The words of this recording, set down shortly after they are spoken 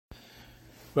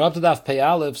We're up to Daf Pei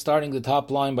Aleph, starting the top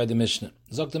line by the Mishnah.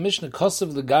 Zok the Mishnah,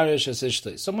 Kosav l'garish es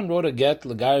ishtoi. Someone wrote a get,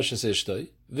 l'garish es ishtoi,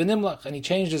 v'nimlach, and he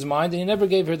changed his mind and he never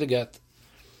gave her the get.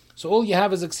 So all you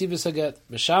have is a ksivis haget.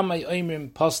 V'shamai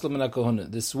oimrim posla min hakohuna.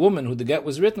 This woman who the get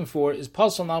was written for is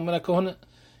posla now min hakohuna,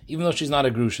 even though she's not a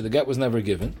grusha. The get was never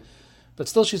given, but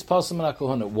still she's posla min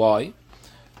hakohuna. Why?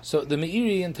 So the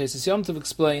Meiri and Tesis Yom Tov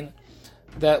explain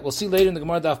that we'll see later in the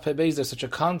Gemara Daf Pei Beis there's such a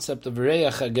concept of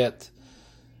reach haget.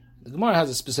 The Gemara has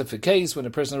a specific case when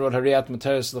a person wrote Hareyat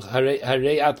Megureshes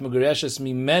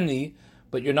Mimeni,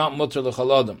 but you're not Mutter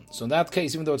L'Chaladam. So in that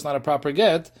case, even though it's not a proper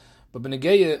get, but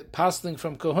Benegeya passing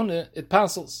from Kohuna, it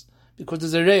passes, because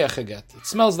there's a Reach a get. It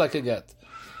smells like a get.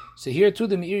 So here too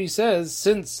the Meiri says,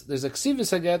 since there's a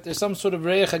Ksivis a get, there's some sort of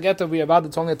Reach a get of Yavad,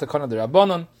 it's only at the Kona de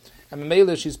Rabbanon, and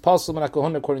Memele, she's possible in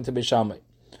Kohuna according to Beishamai.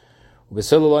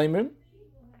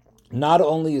 Not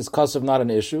only is Kasav not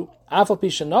an issue,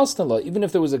 even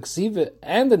if there was a Ksiva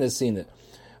and a Nesina,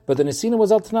 but the Nesina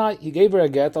was al Tanai, he gave her a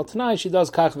get, al Tanai, she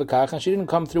does Kach v'Kach, and she didn't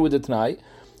come through with the Tanai,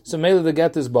 so mainly the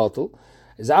get is bottle.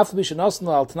 Is al Tanai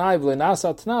v'lenas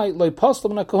al Tanai, loy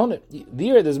postum na kohune.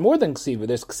 There, there's more than Ksiva,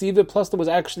 there's Ksiva plus there was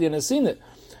actually a Nesina.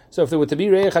 So if there were to be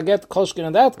Reich Haget Kolshkin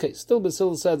in that case, still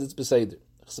Basil says it's Beseder.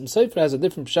 Some Sefer has a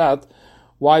different pshat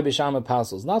why Bishama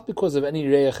passes, not because of any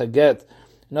Reich Haget.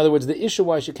 In other words, the issue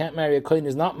why she can't marry a kohen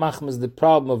is not machmas the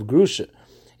problem of grusha,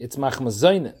 it's machmas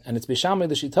zayne, and it's bishamay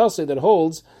the shitase that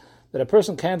holds that a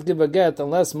person can't give a get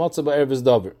unless motzah ba'ervis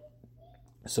dover.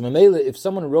 So memele, if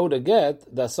someone wrote a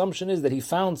get, the assumption is that he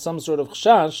found some sort of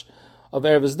chashash of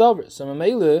ervis dover. So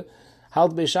memele,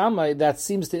 halt bishamay, that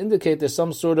seems to indicate there's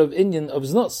some sort of inyan of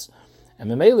znus, and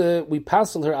memele we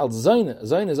passel her al zayne.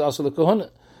 Zayne is also the kohuna.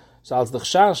 So as the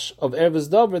chash of ervis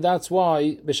davar, that's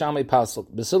why b'shamay pasel.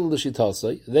 B'sil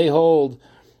l'shitasei, they hold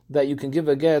that you can give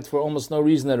a get for almost no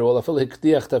reason at all. So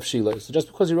just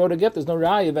because you wrote a get, there's no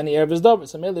raya of any ervis davar.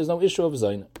 So maybe there's no issue of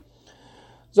zayna.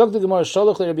 Zog the Gemara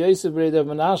shalach leRabbi Yosef b'reidav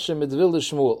Menashe midvil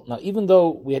Shmuel. Now, even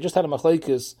though we had just had a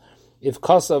machlekes, if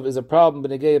kasav is a problem,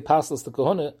 b'negei pasels to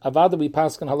kohuna, avada we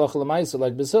paskan halacha l'maisa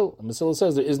like B'sil. And B'sil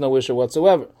says there is no issue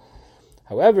whatsoever.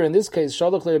 However, in this case,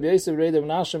 shalach leRabbi Yosef b'reidav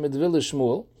Menashe midvil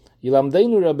Shmuel.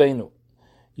 Yilamdeinu Rabbeinu.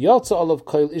 Yotza olav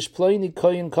koil ish ploini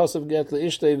koyin kosav get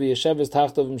leishtei v'yesheves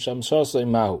tachtovim shamshasei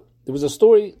mahu. There was a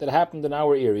story that happened in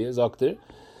our area, Zokter,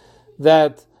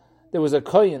 that there was a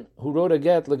koyin who wrote a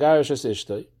get legarish es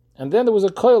ishtei, and then there was a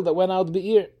koil that went out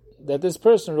be'ir, that this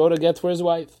person wrote a get for his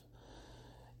wife.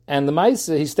 And the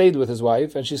Maisa, he stayed with his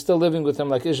wife, and she's still living with him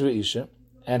like ish v'isha,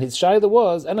 and his shayla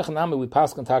was, enachanami we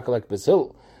paskan taka like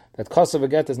Basil, that kosav a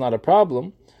get is not a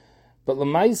problem, but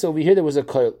Lamaisa, over here there was a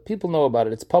koil. People know about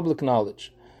it. It's public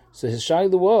knowledge. So his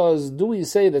shayla was, do we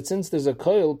say that since there's a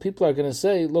koil, people are going to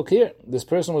say, look here, this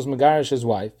person was Megarish, his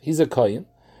wife. He's a koyin,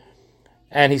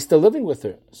 and he's still living with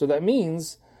her. So that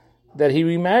means that he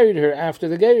remarried her after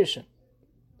the Gerishin.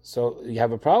 So you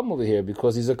have a problem over here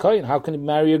because he's a koyin. How can he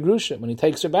marry a grusha? When he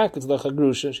takes her back, it's like a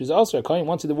grusha. She's also a koyin.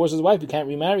 Once he divorces his wife, he can't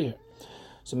remarry her.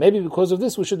 So maybe because of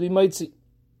this, we should be mitzi.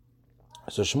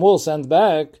 So Shmuel sent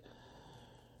back,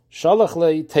 Shalach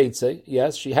lei teitze,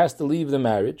 yes, she has to leave the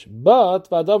marriage, but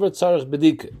v'adavar tzarech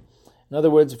bedika. In other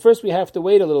words, first we have to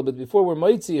wait a little bit before we're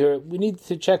moitzi her. We need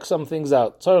to check some things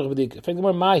out. Tzarech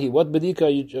bedika. Mahi, what bedika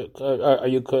are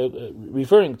you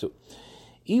referring to?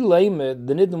 Ileimed,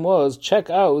 the nidum was check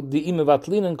out the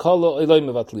imevatlinan kolo eloi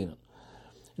mevatlinan.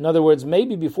 In other words,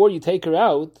 maybe before you take her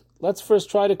out, let's first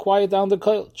try to quiet down the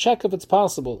koil. Check if it's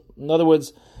possible. In other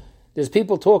words, there's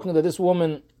people talking that this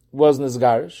woman was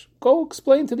nizgarish. Go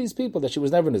explain to these people that she was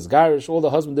never nizgarish. All the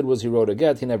husband did was he wrote a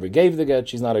get. He never gave the get.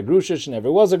 She's not a grusha. She never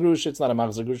was a grusha. It's not a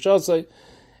machzor grushasei.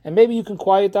 And maybe you can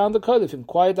quiet down the koil. If you can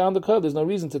quiet down the koil, there's no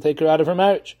reason to take her out of her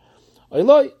marriage.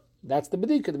 Oiloi, that's the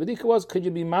bedika. The bedika was, could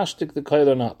you be mashtik the koil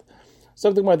or not?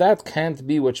 Something more that can't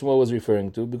be what Shmuel was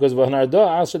referring to, because v'nardo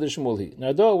asher the Shmuel he.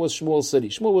 Nardo was Shmuel's city.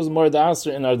 Shmuel was more the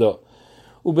asher in Nardo.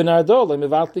 Ubenardo le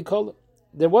mevatli koil.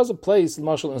 There was a place,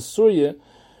 Marshall, in Surya.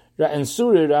 In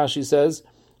Surah, Rashi says,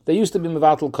 they used to be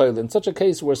mevatel koil. In such a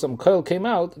case where some koil came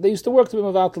out, they used to work to be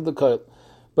mevatel the koil.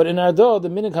 But in Ardo, the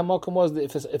minig hamakom was that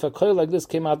if a koil like this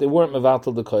came out, they weren't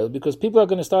mevatel the koil, because people are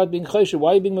going to start being chosher.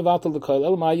 Why are you being mevatel the koil?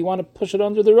 Elamai, you want to push it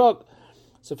under the rug.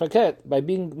 So forget, by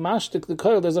being mashtik the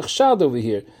koil, there's a chshad over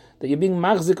here, that you're being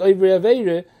machzik oivre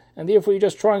aveire, and therefore you're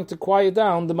just trying to quiet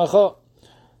down the macha.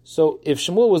 So if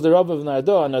Shmuel was the Rav of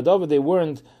Nardo, and Nardo they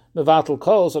weren't mevatel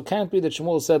kol, so it can't be that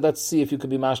Shmuel said, let's see if you could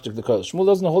be mashtik the kol. Shmuel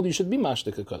doesn't hold you should be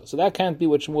mashtik the kol. So that can't be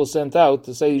what Shmuel sent out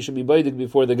to say you should be baidik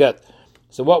before the get.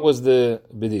 So what was the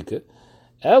bedika?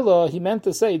 Ella, he meant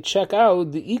to say, check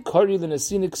out the ikari the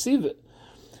nesinik siva.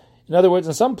 In other words,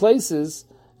 in some places,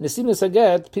 Nesinas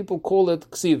Haget, people call it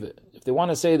ksiva. If they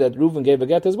want to say that Reuven gave a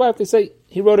get to his wife, they say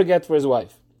he wrote a get for his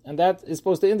wife. And that is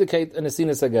supposed to indicate a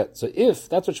nesinas Haget. So if,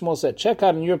 that's what Shmuel said, check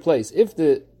out in your place, if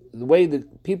the way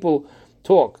that people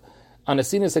talk on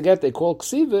nesinas Haget they call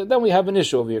ksiva, then we have an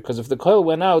issue over here. Because if the koil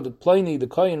went out, Pliny, the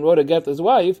kohen, wrote a get to his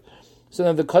wife, so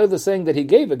then the koil is saying that he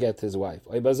gave a get to his wife.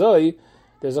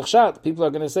 There's a shot. People are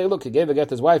going to say, look, he gave a get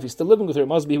to his wife, he's still living with her, it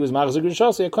must be he was machzir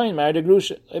grusha, so a kohen married a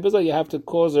grusha. You have to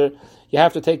cause her, you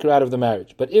have to take her out of the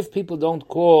marriage. But if people don't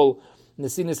call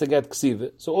nesinas Haget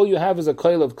ksiva, so all you have is a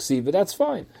koil of ksiva, that's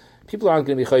fine. People aren't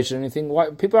going to be chayshir anything.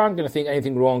 People aren't going to think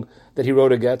anything wrong that he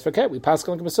wrote a get for ket. We pass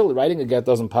like a basila. Writing a get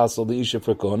doesn't pass the isha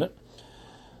for kona.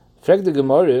 Frek the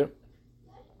Gemara.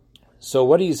 So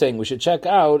what are you saying? We should check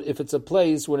out if it's a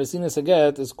place where nesinas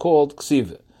Haget is called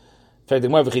ksiva. Frek the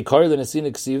Gemara. V'chikar the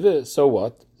nesina ksiva. So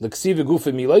what? The ksiva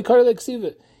gufa milay kar le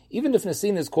ksiva. Even if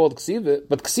nesina is called ksiva,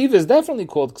 but ksiva is definitely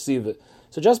called ksiva.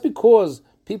 So just because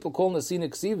people call nesina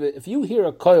ksiva, if you hear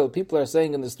a koil, people are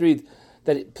saying in the street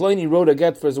that Pliny wrote a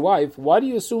get for his wife, why do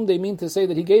you assume they mean to say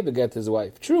that he gave a get to his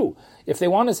wife? True. If they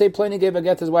want to say Pliny gave a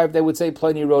get to his wife, they would say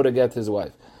Pliny wrote a get to his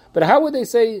wife. But how would they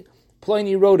say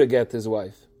Pliny wrote a get to his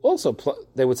wife? Also,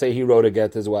 they would say he wrote a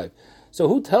get to his wife. So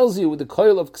who tells you the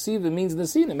coil of ksiva means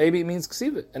nesina? Maybe it means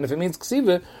ksiva. And if it means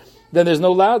ksiva, then there's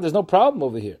no problem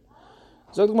over here.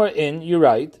 So you're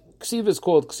right. Ksiva is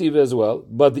called ksiva as well.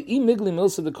 But the imigli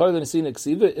milsa the coil of nesina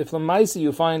ksiva, if lamaisi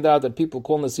you find out that people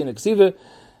call nesina ksiva,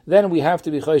 then we have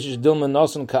to be chayshish dilman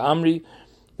nasan ka'amri,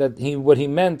 that what he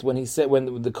meant when he said,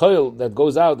 when the coil that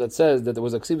goes out that says that there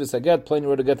was a ksivas haget, Pliny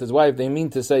wrote a get to his wife, they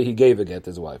mean to say he gave a get to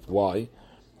his wife. Why?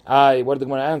 What did the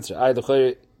Gemara answer?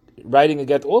 The writing a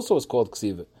get also is called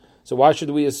ksiva. So why should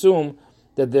we assume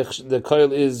that the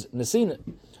coil is nesina?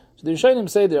 So the Rishonim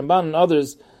say, the Ramban and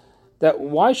others, that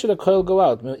why should a coil go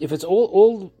out? I mean, if it's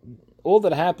all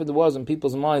that happened was in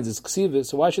people's minds is ksiva,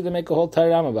 so why should they make a whole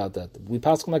tayram about that? We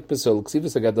pass like Basil, ksiva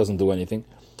sagat doesn't do anything.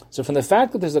 So from the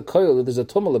fact that there's a koil, that there's a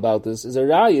tumul about this, is a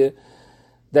raya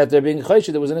that they're being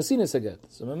chayshed, there was an asina sagat.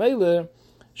 So Mamela,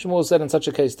 Shmuel said in such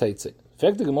a case, teitze.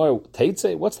 Fact the Gemara,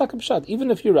 teitze, what's that pshat? Even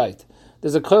if you're right,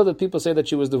 there's a koil that people say that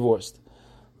she was divorced.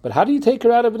 But how do you take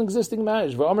her out of an existing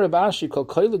marriage? V'amar Abashi called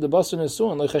koil the basan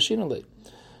nesuan lechashin.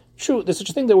 True, there's such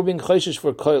a thing that we're being chayshish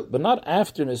for koil, but not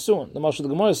after nesuan. The Mashal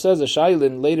Gemara says a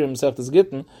shaylin later himself is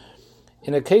גיטין,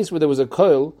 in a case where there was a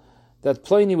koil that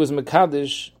Pliny was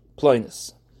mekadesh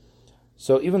Plynus.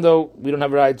 So even though we don't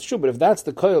have a right, it's true, but if that's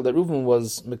the koil that Reuven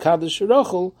was mekadesh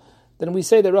Rachel, then we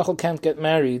say that Rachel can't get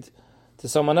married to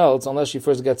someone else unless she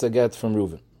first gets a get from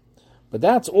Reuven. But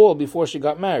that's all before she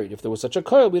got married. If there was such a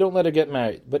koil, we don't let her get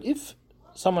married. But if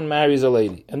someone marries a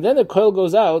lady, and then the koil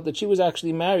goes out that she was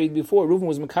actually married before, Reuven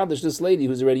was mekadesh this lady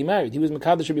who's already married. He was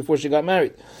mekadesh her before she got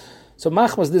married. So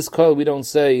machmas this koil, we don't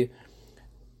say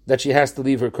that she has to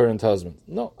leave her current husband.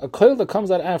 No, a koil that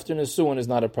comes out after nesuan is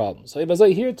not a problem. So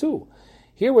here too.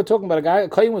 Here we're talking about a guy, a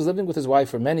kohen was living with his wife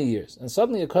for many years, and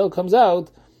suddenly a koil comes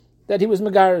out that he was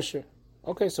megarish her.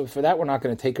 Okay, so for that we're not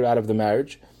going to take her out of the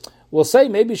marriage. We'll say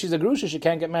maybe she's a grusha, she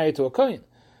can't get married to a kohen,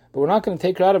 but we're not going to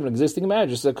take her out of an existing marriage.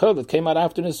 This is a koil that came out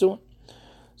after nesuan.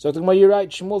 So you're right,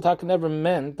 Shmuel Taka never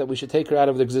meant that we should take her out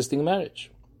of the existing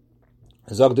marriage.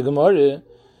 Zog the Gemara,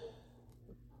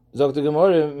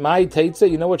 my teitze,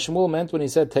 you know what Shmuel meant when he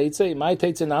said teitze? My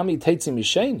teitze nami teitze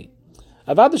misheni.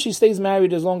 Avada she stays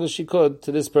married as long as she could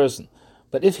to this person.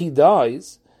 But if he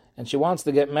dies, and she wants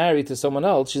to get married to someone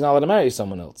else, she's not allowed to marry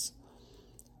someone else.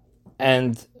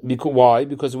 And why?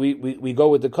 Because we go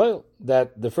with the koil,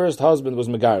 that the first husband was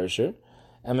megarisher,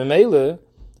 and Memela,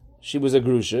 she was a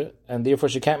grusha, and therefore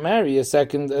she can't marry the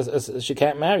second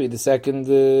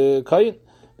kohen,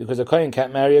 because a kohen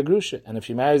can't marry a grusha, and if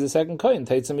she marries the second kohen,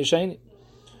 teitza misheni.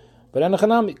 But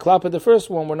anachanami, klapa the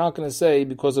first one, we're not going to say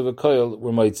because of a koil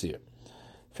we're meitzir.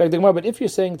 In fact, but if you're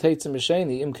saying teitza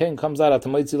misheni, imkain comes out at the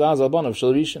meitzi lazalban of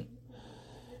shel rishon,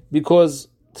 because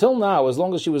till now, as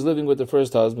long as she was living with the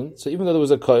first husband, so even though there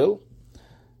was a koil,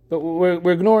 but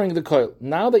we're ignoring the koil.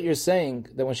 Now that you're saying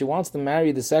that when she wants to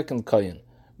marry the second kohen,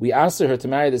 we ask her to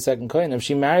marry the second kohen. If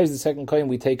she marries the second kohen,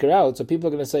 we take her out. So people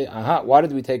are going to say, aha, why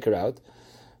did we take her out?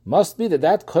 Must be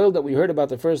that koil that we heard about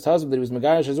the first husband, that he was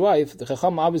Megarish's wife, the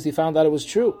Chacham obviously found out it was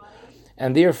true.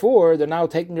 And therefore, they're now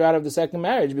taking her out of the second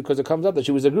marriage because it comes out that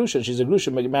she was a grusha. She's a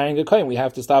grusha marrying a kohen. We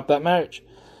have to stop that marriage.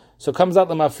 So it comes out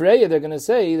the Mafreya, they're going to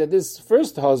say that this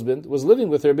first husband was living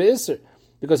with her be'isr,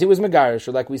 because he was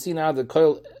Megarish. Like we see now, the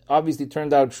koil obviously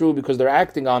turned out true because they're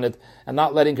acting on it and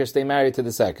not letting her stay married to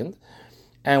the second.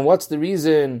 And what's the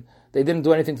reason they didn't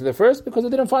do anything to the first? Because they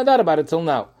didn't find out about it till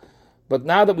now. But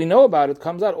now that we know about it,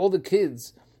 comes out all the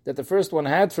kids that the first one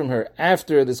had from her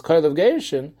after this koil of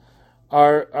Gerishin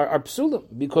are psulim,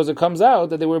 because it comes out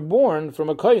that they were born from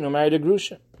a kohen who married a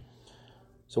grusha.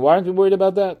 So why aren't we worried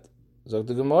about that? So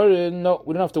the Gemara, no,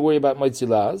 we don't have to worry about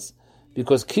Moitzilaz,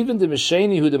 because kiven de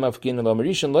misheni hu de mafkin lo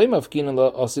marishan loy mafkin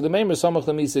lo asilememer samach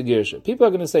lemisa girsha. People are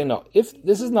going to say, no, if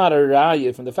this is not a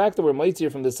raya, from the fact that we're Moitzir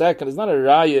from the second, it's not a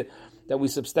raya that we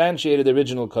substantiated the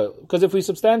original koil. Because if we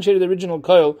substantiated the original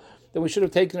koil, then we should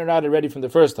have taken her out already from the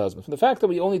first husband. From the fact that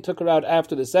we only took her out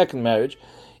after the second marriage,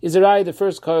 is a raya the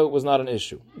first koil was not an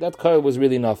issue. That koil was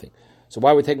really nothing. So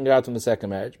why are we taking her out from the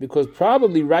second marriage? Because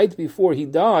probably right before he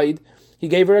died, he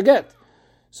gave her a get.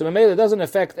 So Mamela doesn't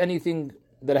affect anything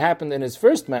that happened in his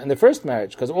in the first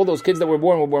marriage, because all those kids that were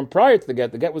born prior to the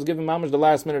get. The get was given mamash the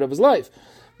last minute of his life.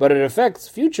 But it affects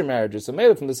future marriages. So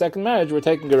Mamela from the second marriage, we're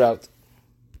taking her out.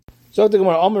 So the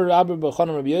Gemara, Amar Rabbi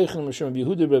B'chanan Rabbi Yochanan Mishum Rabbi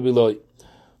Yehuda Rabbi Loi.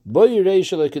 Look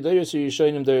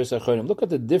at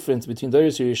the difference between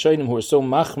Darius Yishonim who are so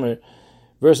machmer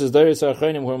versus Darius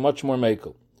Achronim who are much more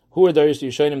mekel. Who are Darius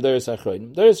Yishonim, Darius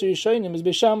Achronim? Darius Yishonim is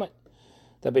Beishamai.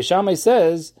 That Beishamai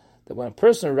says that when a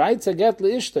person writes a get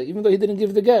leishta, even though he didn't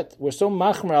give the get, we're so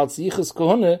machmer al tzichas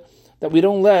kohuna that we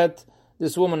don't let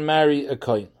this woman marry a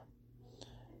kohen.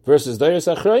 Versus Darius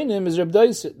Achronim is Reb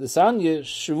Daisa. The Sanya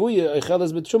Shavuya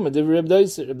Eichelas B'Truma Div Reb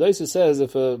Daisa. Reb Daisa says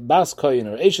if a bas kohen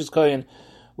or Eishes kohen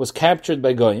was captured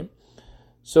by goyim,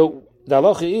 so the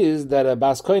halacha is that a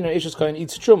bas kohen or Eishes kohen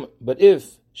eats truma. But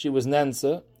if she was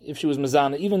nensa, if she was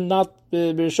mezana, even not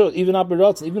b'rishot, even not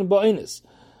b'ratzin, even ba'inus,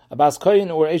 a bas kohen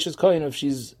or Eishes kohen, if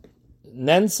she's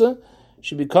nensa,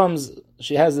 she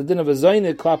has the din of a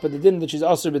zayne klapa, the din that she's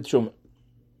aser b'truma.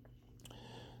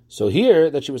 So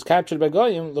here, that she was captured by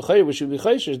goyim, l'chayr we should be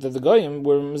chayshish that the goyim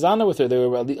were mezana with her. They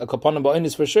were a kapanim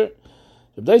ba'inus for sure.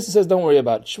 Reb Daisa says, don't worry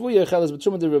about it. Shvuya chelas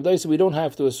b'truma de Reb Daisa, we don't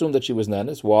have to assume that she was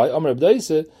nanis. Why? Amar Reb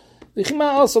Daisa,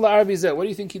 v'chima also la'arvi zeh. What do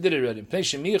you think he did already? We're not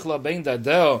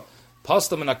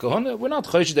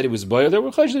chayshish that he was boiled her.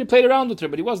 We're chayshish that he played around with her,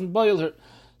 but he wasn't boiled her.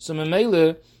 So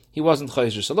memele, he wasn't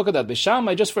chayshish. So look at that.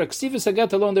 B'shamai, just for a ksivus a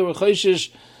get alone, they were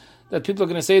chayshish that people are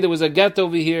going to say there was a get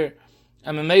over here,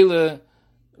 and memele,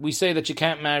 we say that she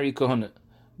can't marry kohuna.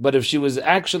 But if she was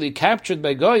actually captured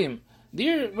by goyim,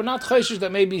 there, we're not chayshish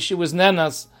that maybe she was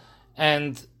nenas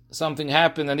and something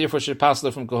happened and therefore she passed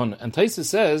her from kohuna. And Taisa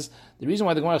says the reason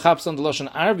why the Gemara chaps on the lashon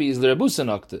arvi is the rebusa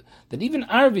nokta, that even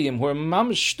arviim who are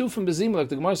mamish shtufim bezim, like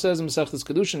the Gemara says in Mesechta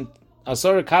Kedushin,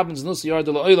 asara kabin znus yard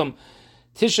lo olam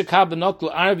tisha kabin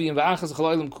notlu arviim va'achas chal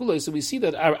olam kulei. So we see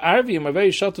that our arviim are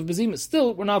very short of bezim.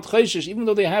 Still, we're not chayshish, even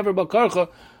though they have her bakarcha,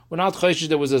 we're not chayshish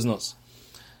there was a znus.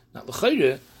 Now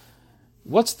l'chayre,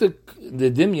 what's the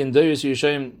dimyan Darius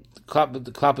Yishayim? Who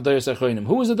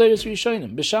is the Darius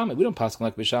Yishayim? B'Shamai. We don't pass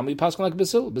like B'Shamai. We pass like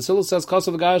Basil. Basil says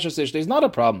Kasav Gayash Sish. There's not a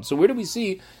problem. So where do we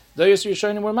see Darius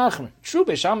Yishayim were machmer? True,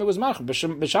 B'Shamai was machmer.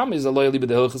 B'Shamai is a loyalty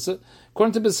b'dehilchasa.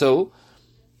 According to Basil,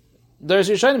 Darius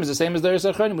Yishayim is the same as Darius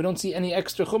Achronim. We don't see any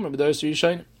extra chumr with Darius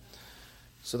Yishayim.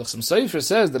 So the Chassam Sofer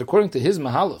says that according to his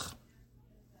mahalach,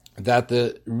 that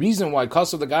the reason why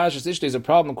Kasav the Gayash Sish is a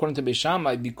problem according to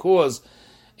B'Shamai because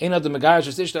Ein ad Megayish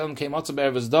Ishtael came out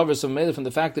of his davar. So made from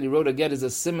the fact that he wrote a get is a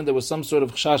simon there was some sort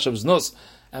of chash of znus,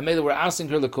 and made were asking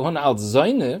her the kohuna al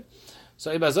zayne.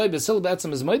 So Ibazoi Basil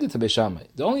Betzim is made to Beishamai.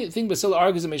 The only thing Basil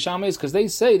argues in Beishamai is because they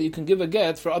say that you can give a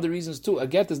get for other reasons too. A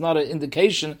get is not an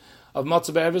indication of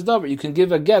matzah be'ervis davar. You can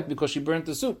give a get because she burnt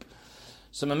the soup.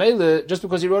 So Mamela, just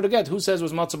because he wrote a get, who says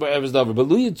was matzah be'ervis davar? But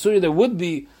Lu Yitzuri, there would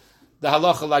be the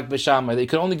halacha like Beishamai. They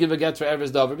could only give a get for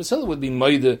ervis davar. Basil would be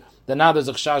moide. That now there's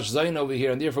a chash zayin over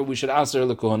here, and therefore we should answer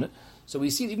the kohuna. So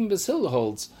we see even Basil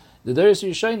holds the Darius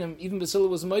Yishayim. Even Basil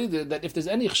was moide that if there's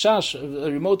any chash, a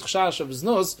remote chash of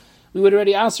znus, we would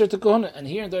already answer to kohuna. And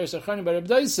here in Darius Achronim by Reb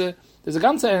Daisa, there's a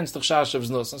ganze ernst chash of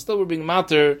znus, and still we're being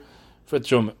matter for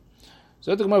truma.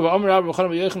 So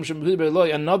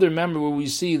another member where we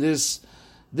see this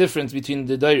difference between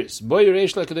the Darius. Boy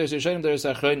Reish like Darius Yishayim, Darius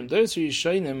Achronim. Darius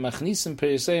Yishayim machnisim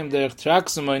perisayim derech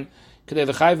traxamoin. The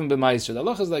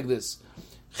halacha is like this.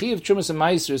 Chiyav Trumas and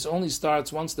Maisers only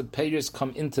starts once the payers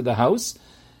come into the house.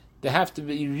 They have to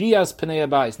be Riyas Pnei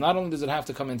Abayis. Not only does it have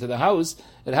to come into the house,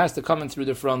 it has to come in through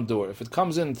the front door. If it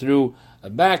comes in through a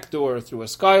back door, through a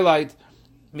skylight,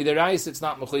 Midarais, it's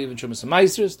not Mechuyev and Trumas and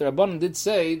Maisers. The Rabbanon did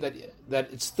say that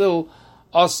it's still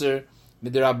Aser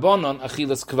Midirabbanon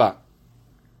Achilas Kva.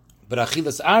 But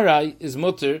Achilas Arai is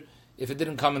mutter if it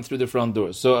didn't come in through the front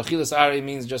door. So Achilas Arai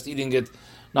means just eating it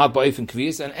not ba'if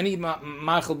kvias, and any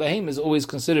machal behem is always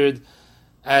considered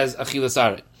as achilas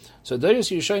aray. So Darius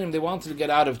Yishayim, they wanted to get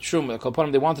out of truma.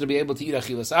 They wanted to be able to eat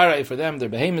achilas aray for them, their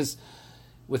behemoths,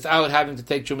 without having to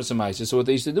take trumas and ma'aser. So what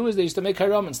they used to do is they used to make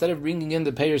haram. Instead of bringing in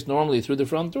the payers normally through the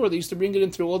front door, they used to bring it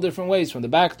in through all different ways, from the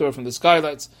back door, from the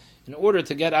skylights. in order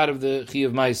to get out of the Chi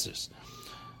of Meisers.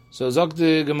 So Zog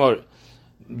the Gemara.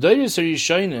 They bring in the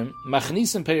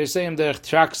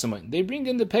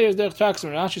payers derech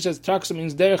traxamoin. Rashi says traxamoin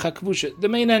means derech hakvusha, the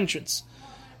main entrance.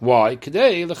 Why?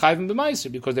 Kedei l'chayvim b'meiser,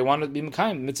 because they wanted to be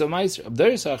mekayim mitzvah meiser.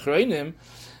 Abderis ha'achreinim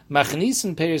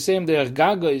machnisen peirsem derech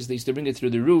gagos. They used to bring it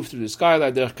through the roof, through the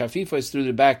skylight, derech kafifos, through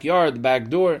the backyard, the back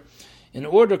door, in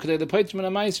order kedei the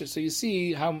peitzman meiser. So you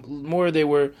see how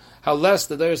less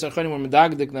the derech ha'achreinim were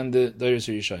medagdik than the derech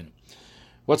ha'yishayim.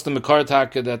 What's the Makar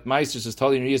Taka that Meisters is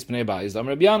telling Riyas Pnei Bayis? Am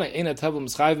Rabbi Yana, Eina Tavlim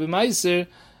Schayv B'Meiser,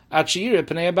 At She'ira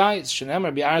Pnei Bayis,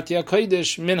 Shenemar Bi'arti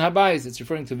HaKodesh, Min HaBayis. It's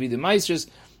referring to Vida Meisters,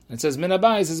 and it says Min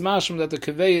HaBayis is Masham that the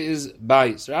Kaveya is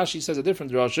Bayis. Rashi says a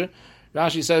different Rasha.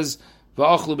 Rashi says,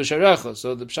 Va'achlu B'Sharecha.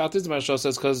 So the Pshat is the Marsha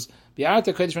says, because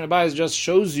Bi'arti HaKodesh Min HaBayis just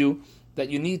shows you that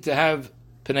you need to have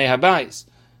Pnei HaBayis.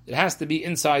 It has to be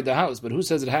inside the house, but who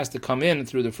says it has to come in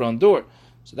through the front door?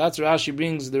 So that's Rashi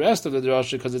brings the rest of the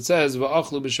drasha because it says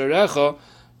va'achlu b'sharecha.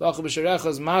 Va'achlu b'sharecha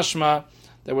is mashma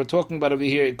that we're talking about over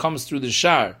here. It comes through the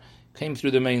shar, came through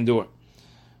the main door.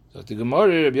 So the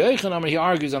Gemara Rabbi Yochanan, he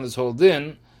argues on this whole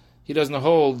din. He doesn't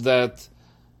hold that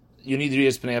you need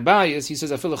riyas pnei abayis. He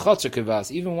says afil chotzer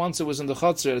kivas. Even once it was in the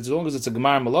chotzer, as long as it's a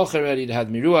gemar malach already, it had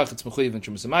miruach, it's mechuyev and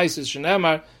trumas maisis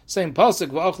shenemar. Same pasuk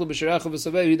va'achlu b'sharecha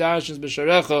v'savei hidashins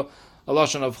b'sharecha, a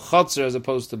lashon of chotzer as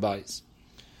opposed to bayis.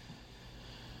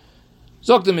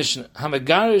 Zog the Mishnah,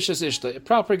 Hamagarish is Ishta, a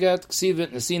proper get,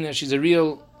 Ksivit, Nesina, she's a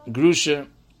real grusha,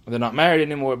 they're not married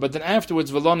anymore, but then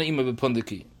afterwards, Velona Ima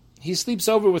B'Pundaki. He sleeps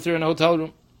over with her in a hotel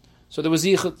room. So there was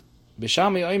Yichud.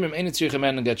 B'Shami Oimim, Einit Tzirich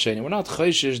Amen and Get Sheni. We're not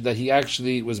chayshish that he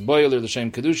actually was boiler, the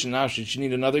Shem Kedushin, now she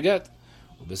need another get.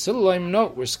 B'Sil Oimim,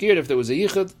 no, we're scared if there was a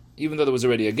Yichud, even though there was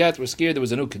already a get, we're scared there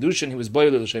was a new Kedushin, he was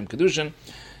boiler, the Shem Kedushin,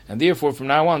 and therefore from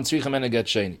now on, Tzirich Amen and Get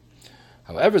Sheni.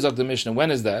 However, Zog the Mishnah,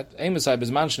 when is that? Eimesai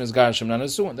Bizmanshin is Garashim na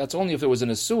Nesuin. That's only if there was a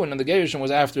Nesuin and the Gerishim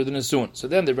was after the Nesuin. So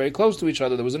then they're very close to each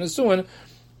other. There was a Nesuin.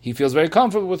 He feels very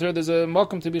comfortable with her. There's a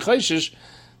Malkum to be Chayshish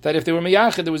that if they were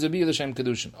Meyachid, there was a Biyah L'Shem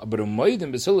Kedushin. But a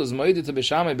Moedim B'Sil is Moedim to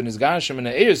B'Shamay Ben is Garashim and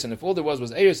a Eirsin. If all there was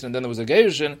Eirsin and then there was a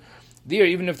Gerishim, there,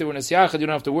 even if they were Nesyachid, you don't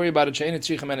have to worry about it. Sheini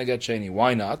Tzrichem and Get Sheini.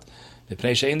 Why not? He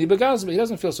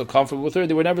doesn't feel so comfortable with her.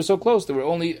 They were never so close. They were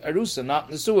only Arusa,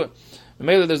 not Nesua.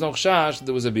 Maybe there's no Chash,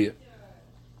 there was a Biyah.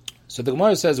 So the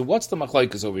Gemara says, what's the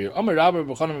machlaikas over here? Amar Rabbi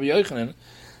B'chanan Rabbi Yochanan,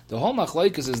 the whole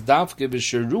machlaikas is dafke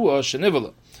b'sherua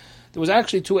shenivala. There was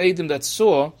actually two Eidim that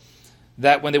saw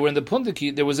that when they were in the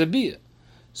Pundaki, there was a biyah.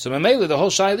 So Mamela, the whole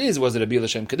shail is, was it a biyah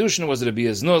l'shem kedushin, was it a biyah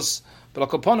znus? But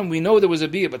akaponim, we know there was a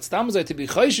biyah, but stamazai to be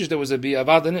chayshish, there was a biyah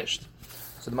avada nisht.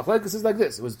 So the machlaikas is like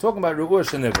this. It was talking about ru'ur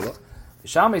shenivala.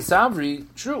 Shamei Savri,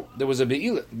 true, there was a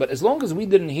biyah. But as long as we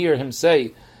didn't hear him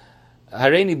say,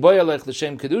 Hareini boyalech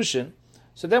l'shem kedushin,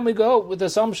 so then we go with the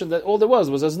assumption that all there was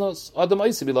a znus. Adam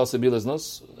oisi bilas a bilas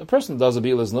znus. A person does a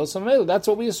bilas znus, and that's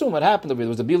what we assume. What happened over here?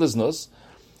 There was a bilas znus,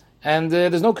 and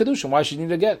there's no kedushin. Why should you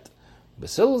need a get?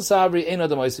 Basil sabri ein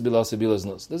adam oisi bilas a bilas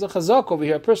znus. There's a chazak over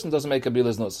here. A person doesn't make a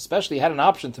bilas znus. Especially he had an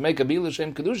option to make a bilas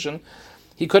shem kedushin.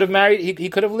 He could have married. He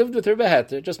could have lived with her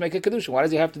beheter. Just make a kedushin. Why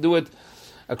does he have to do it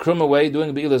a krum away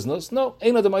doing a bilas znus? No,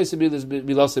 ein adam oisi bilas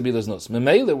a bilas znus.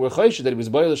 Memela we're chayshish that he was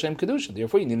boil shem kedushin.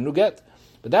 Therefore, you need a new get.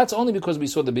 But that's only because we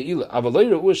saw the Be'ila.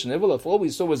 If all we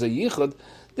saw was a Yichud,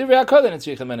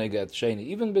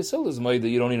 even Basil is Maida,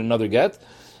 you don't need another get,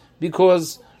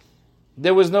 because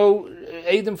there was no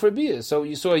Eidim for Biyah. So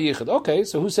you saw a Yichud. Okay,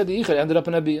 so who said the Yichud ended up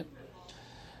in a Biyah?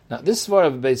 Now, this svar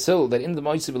of Basil, that in the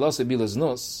Moitzi Bilasa Bilas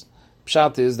Nus,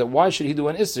 Pshat is that why should he do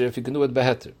an Isser if he can do it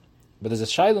Beheter? But there's a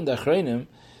Shailun Dachreinim.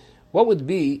 What would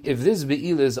be if this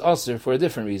Be'ila is Aser for a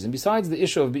different reason, besides the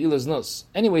issue of Be'ila's Nus?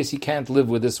 Anyways, he can't live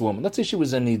with this woman. Let's say she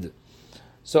was a Nida.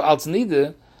 So, Als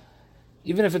Nida,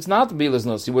 even if it's not Be'ila's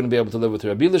Nus, he wouldn't be able to live with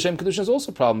her. Be'ila Shem Kedushin is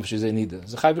also a problem if she's a Nida.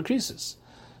 It's a Chayva Krisis.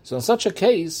 So, in such a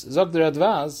case, Zog der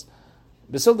Advaz,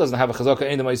 Basil doesn't have a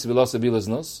Chazaka Ein Demaisi Bilasa Be'ila's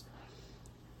Nus,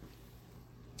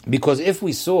 because if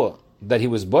we saw that he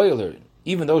was boiler,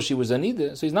 even though she was a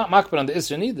Nida, so he's not makbid on the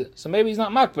Isra Nida. So maybe he's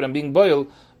not makbid on being boil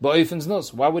ba'oifen's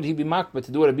nus. Why would he be makbid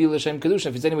to do it a Be'ila Shem Kedushin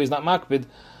if he's anyways not makbid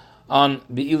on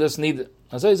Be'ilas Nida?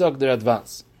 As I zog their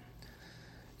advance.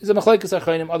 Is a machlekes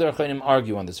achronim, other achronim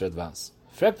argue on this advance.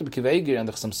 Fragt the B'kiveiger and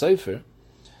the Chasam Sofer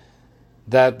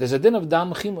that there's a din of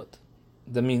dam chimut.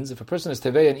 That means if a person is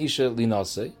tevei and isha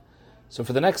linase, so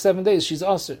for the next 7 days she's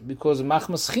aser, because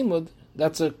machmas chimud,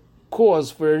 that's a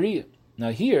cause for a riyah. Now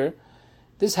here,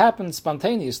 this happened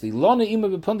spontaneously. Lona ima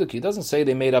b'pundaki. It doesn't say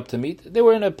they made up to meet. They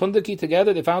were in a pundaki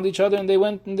together, they found each other, and they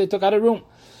went and they took out a room.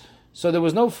 So there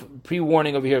was no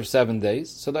pre-warning over here of 7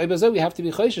 days. So the Ibazah, we have to be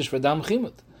chayshish for dam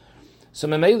chimut. So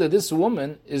Memela, this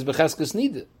woman is b'cheskes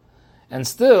nida. And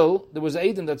still, there was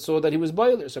Eidim that saw that he was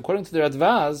boiler. So according to the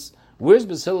Radvaz, where's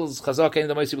Basil's Chazak in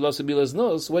the Maisi Bilasa Bilas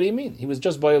Nus? What do you mean? He was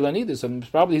just boiler and either, so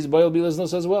probably he's boiler Bilas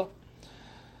Nus as well.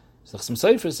 So some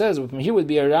Sefer says, from here would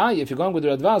be a Rai, if you're going with the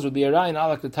Radvaz, would be a Rai in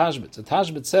Alak the Tashbit. So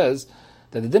Tashbit says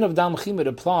that the din of Dam Chimid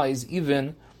applies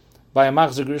even by a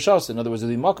Machzer Grishas. In other words,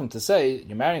 it'd be makom to say,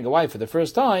 you're marrying a wife for the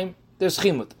first time, there's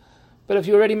Chimud. But if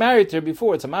you already married her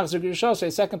before, it's a Machzer Grishas,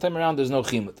 a second time around, there's no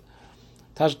Chimud.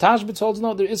 Tashbitz holds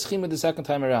no, there is Chimud the second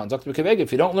time around. Dr. Keveg,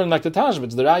 if you don't learn like the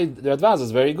Tashbitz, the Radvaz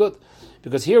is very good.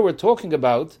 Because here we're talking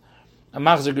about a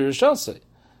Machzer Grishas.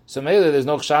 So Mele, there's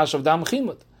no Chash of Dam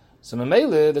Chimud. So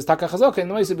Mele, there's Taka Chazaka,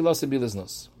 and the Maisi Bilasa Bilas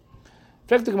Nus.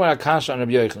 Fact the Gemara Kasha on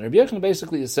Rabbi Yochanan. Rabbi Yochanan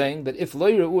basically is saying that if Lo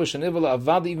Yira'u Shenivala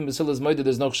Avad even Basilas Moide,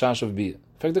 there's no Chash of Bia.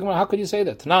 Fact the Gemara, how could you say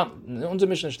that? Tanan, unser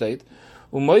Mishnah steht,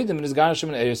 Umoidim is Garashim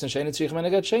and Eirsin Sheni Tzrich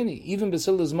Menegat Sheni. Even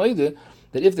Basilas Moide,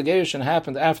 that if the Gershon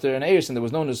happened after an Eirsin there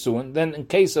was no Nesuin, then in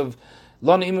case of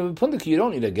Lana Ima B'Pundiki, you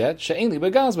don't need a get, She'eni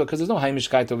B'Gazba, because there's no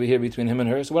Haimishkeit over here between him and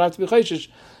her, so we'll have to be Chayshish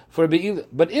for a Be'ila.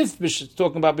 But if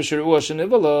talking about B'Shir'u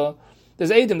Shenivala, there's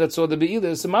Eidim that saw the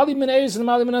Be'ila, Somali Min Eirsin and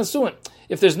Mali Min Asuin.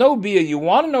 If there's no Bia, you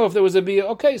want to know if there was a Bia,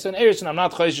 okay, so in Eirsin I'm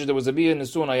not Chayshish, there was a Bia, in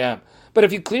Asuin I am. But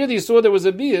if you clearly saw there was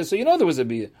a Bia, so you know there was a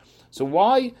Bia. So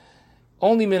why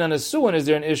only Min and Asuin is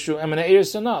there an issue, and Min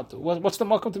Eirsin not? What's the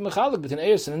Malkum to Mechalik between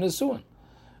Eirsin and Asuin?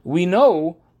 We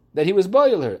know that he was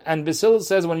boil her, and Basil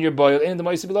says when you're boil in the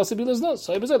Maisi Bilasa Bilas Nus.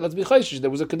 So let's be Chayshish, there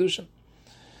was a Kedushin.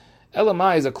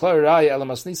 Elamai is a klar raya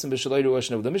elamasnisim b'shalayru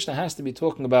oshnevel. The Mishnah has to be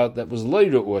talking about that was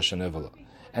loyru oshnevel,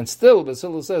 and still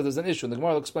Basil says there's an issue. And the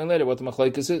Gemara will explain later what the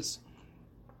machlokes is.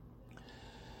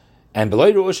 And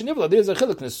b'loyru oshnevel there's a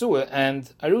chiluk nesua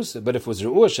and arusa. But if it was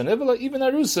ru'u oshnevel, even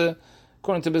arusa,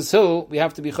 according to Basil, we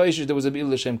have to be chayshish. There was a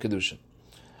bi'il l'shem kedushin.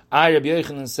 Rabbi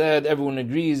Yochanan said everyone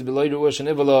agrees b'loyru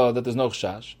oshnevel that there's no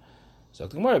chash. So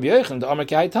the Gemara Rabbi Yochanan the Amar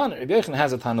Kehaytana. Rabbi Yochanan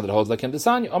has a tana that holds like him. The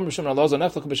Sanya Amar Shimon Alazar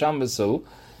Neflach b'Sham Basil.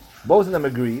 Both of them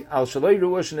agree. Al shaloi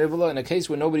ruach shenivla in a case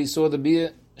where nobody saw the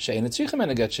bia shein etzichem and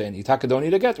a get shein. Yitaka don't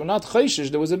need a get. We're not chayshish.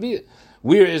 There was a bia.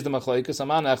 Where is the machlokes?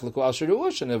 Aman echleku al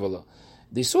sharuach shenivla.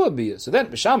 They saw a bia. So then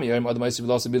b'shami yom ad ma'isiv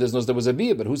lost a bia. Knows there was a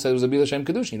bia. But who said it was a bia l'shem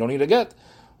kedushin? You don't need a get.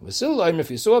 V'sil if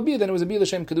you saw a bia, then it was a bia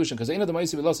l'shem kedushin because ain't the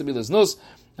ma'isiv lost a bia knows,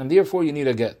 and therefore you need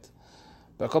a get.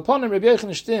 But kaponim Rabbi Yochanan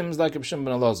shtims like Rabbi Shimon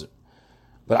ben Elazar.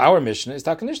 But our Mishnah is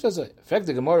takanish tazay. In fact,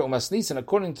 the Gemara umasnis, and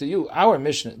according to you, our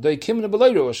Mishnah doikim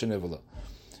beloyru oshenivala.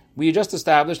 We just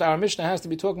established our Mishnah has to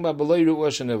be talking about beloyru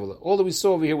oshenivala. All that we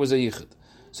saw over here was a yichud.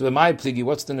 So by my pligi,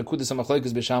 what's the nekudas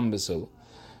hamachlokes b'sham b'sil?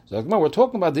 So we're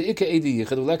talking about the ikka edi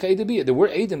yichud uleka edi bia. There were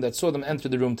edim that saw them enter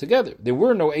the room together. There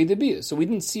were no edi bia, so we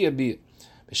didn't see a bia.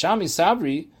 B'shami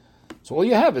sabri. So all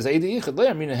you have is edi yichud.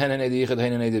 I mean hen edi yichud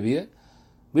hen edi bia.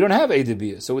 We don't have edi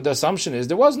bia. So the assumption is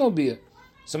there was no bia.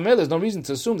 So there's no reason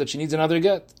to assume that she needs another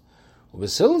get.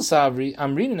 Basil Savri,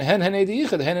 I'm reading hen edi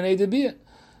yichud, hen edi bia.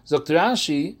 Zokt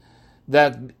Rashi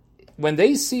that when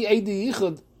they see edi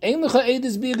yichud, ein lecha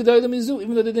edis bia gedoyle mizu,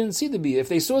 even though they didn't see the bia. If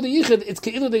they saw the yichud, it's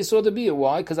keilu they saw the bia.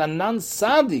 Why? Because anan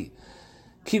sadi,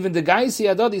 even the guys see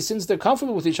adadi, since they're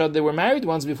comfortable with each other, they were married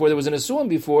once before, there was an asuam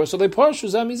before, so they parshu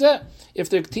zamizeh. If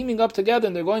they're teaming up together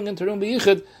and they're going into room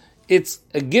biyichud, it's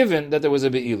a given that there was a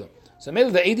be'ilah. So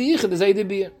maybe the edi yichud is edi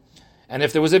bia. And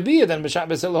if there was a bia, then B'Sham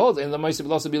B'Sil holds in the Ma'aseh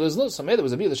B'Lasa Bilas Nus. So maybe there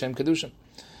was a bia l'shem kedushin.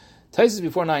 Taisus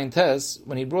before 9 Tes,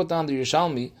 when he brought down the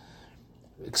Yerushalmi,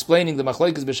 explaining the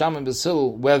machlokes B'Sham and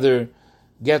B'Sil whether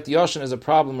get yoshin is a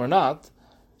problem or not.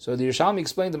 So the Yerushalmi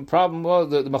explained the problem was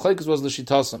the machlokes was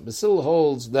l'shitasim. B'Sil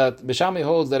holds that B'Shami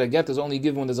holds that a get is only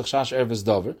given when there's a chash ervis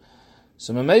dover.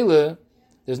 So Mamela,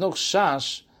 there's no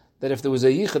chash that if there was a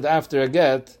yichud after a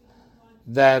get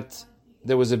that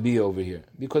there was a bia over here.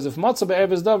 Because if matzah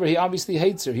be'erves davar, he obviously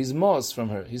hates her. He's mos from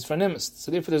her. He's franimist.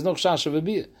 So therefore there's no chash of a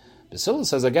bia. Basil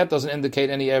says a get doesn't indicate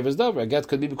any erves davar. A get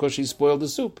could be because she spoiled the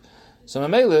soup. So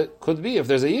mamela could be if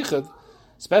there's a yichud,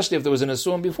 especially if there was an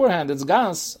asuam beforehand, it's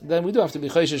gas, then we do have to be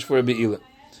chayshish for a bi'ila.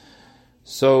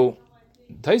 So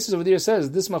Taisus over there says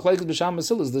this machlokes b'sham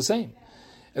basil is the same.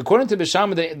 According to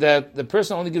B'Sham, that the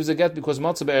person only gives a get because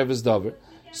matzah be'erves davar.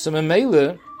 So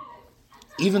mamela,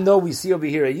 even though we see over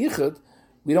here a yichud,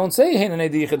 we don't say hein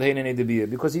edi yichud, hein edi bia,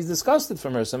 because he's disgusted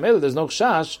from her. So maybe there's no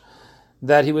chash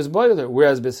that he was boiler.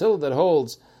 Whereas Basil that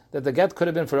holds that the get could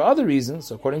have been for other reasons.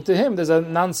 So according to him, there's a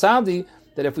non-sadi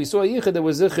that if we saw a yichud, there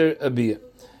was zicher a bia.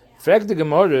 Frag the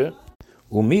Gemara,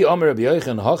 umi omer Rabbi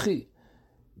Yochanan hachi.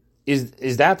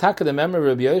 Is that taka the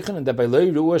memory of Rabbi Yochanan that by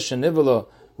loy ruah shenivala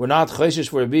we're not chayshish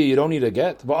for a bia, you don't need a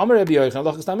get? But omer Rabbi Yochanan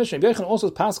lach stam mishnah. Rabbi Yochanan also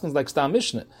paskins like stam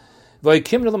mishnah.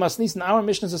 Vaykim l'masnis in our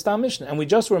mission is a stam mishnah, and we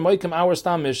just were maikim our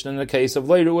stam mishnah in the case of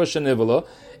loy ruah shenivala,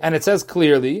 and it says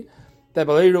clearly that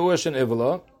by loy ruah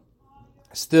shenivala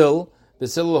still the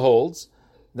Hillel holds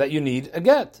that you need a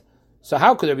get. So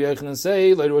how could Rabbi Yochanan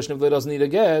say Lo Rosh Nivla doesn't need a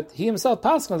get? He himself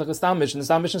passes like a Stam Mishnah. The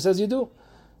Stam Mishnah says you do.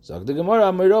 So the Gemara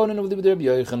Amiron and Rabbi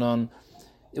Yochanan.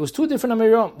 It was two different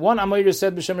Amiron. One Amir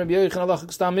said B'Shem Rabbi Yochanan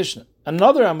Alach Stam Mishnah.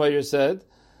 Another Amir said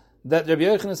that Rabbi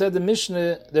Yochanan said the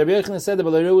Mishnah. Rabbi Yochanan said that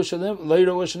Lo Rosh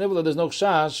Nivla there's no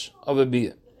chash of a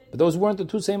biyah. But those weren't the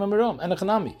two same Amiron. And a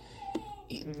Chanami.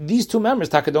 These two members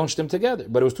taka don't stem together,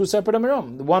 but it was two separate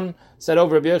amirom. The one said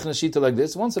over Rabbi Yochanan Shita like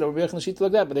this, one said over Rabbi Yochanan Shita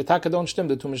like that, but they taka don't stem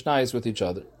the two mishnayos with each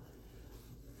other.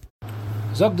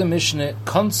 Zog the Mishnah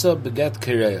konsa beget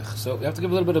kireich. So we have to give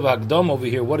a little bit of agdom over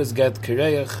here. What is get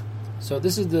kireich? So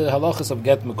this is the halachas of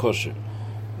get mekosher.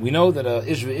 We know that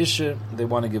ish v'isha they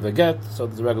want to give a get, so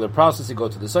it's a regular process. You go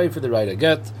to the sefer, they write a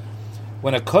get.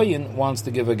 When a kohen wants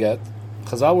to give a get,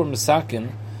 Chazal were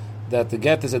misakin that the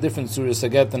get is a different surah a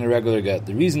get than a regular get.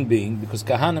 The reason being because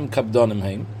kahanim kabdonim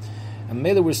heim, and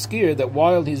Mela were scared that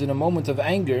while he's in a moment of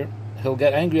anger, he'll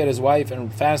get angry at his wife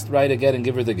and fast write a get and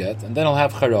give her the get, and then he'll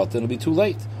have charot, and it'll be too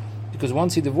late. Because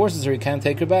once he divorces her, he can't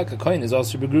take her back. A kohen is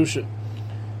also begrusha.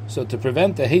 So to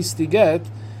prevent a hasty get,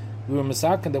 we were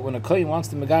masakin that when a kohen wants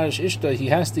to megarish ishta, he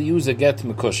has to use a get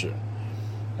mekusher.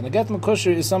 And a get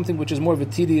mekusher is something which is more of a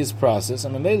tedious process,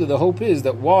 and Mela, the hope is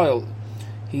that while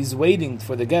he's waiting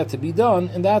for the get to be done,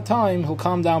 in that time he'll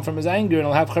calm down from his anger and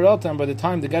he'll have charata, and by the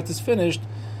time the get is finished,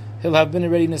 he'll have been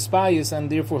already nespayis, and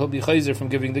therefore he'll be chayzer from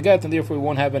giving the get, and therefore he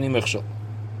won't have any michshel.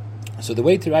 So the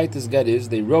way to write this get is,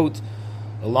 they wrote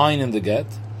a line in the get,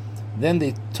 then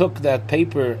they took that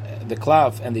paper, the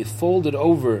klaf, and they folded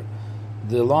over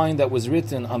the line that was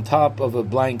written on top of a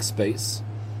blank space.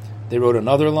 They wrote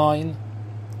another line,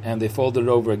 and they folded it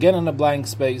over again on a blank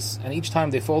space, and each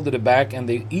time they folded it back, and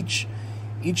they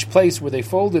each place where they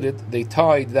folded it, they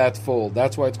tied that fold.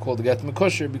 That's why it's called a get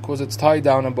mekusher, because it's tied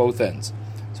down on both ends.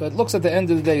 So it looks at the end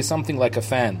of the day something like a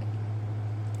fan.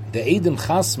 The Eidim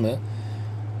Chasme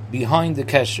behind the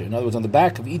kesher. In other words, on the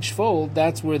back of each fold,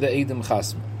 that's where the Eidim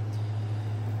Chasme.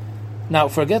 Now,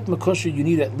 for a get mekusher, you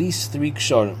need at least 3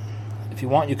 ksharim. If you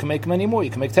want, you can make many more. You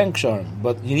can make 10 ksharim.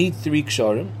 But you need 3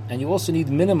 ksharim, and you also need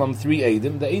minimum 3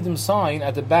 Eidim. The Eidim sign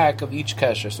at the back of each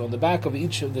kesher. So on the back of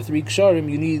each of the 3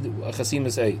 ksharim, you need a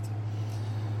chasimus Eid.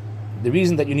 The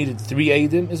reason that you needed 3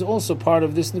 Eidim is also part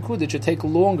of this nikud. It should take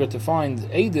longer to find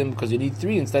Eidim because you need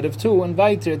 3 instead of 2, and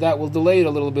weiter, that will delay it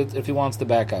a little bit if he wants to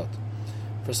back out.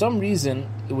 For some reason,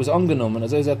 it was ungenommen,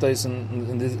 as I said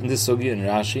in this sugi in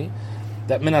Rashi,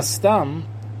 that minastam,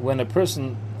 when a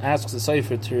person asks the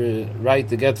sefer to write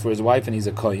the get for his wife and he's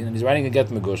a kohen, and he's writing a get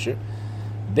megusher,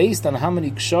 based on how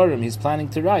many ksharim he's planning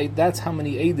to write, that's how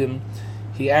many Eidim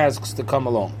he asks to come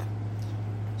along.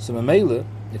 So Mamela,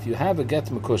 if you have a get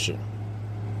mekusher,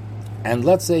 and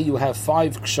let's say you have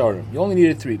 5 ksharim, you only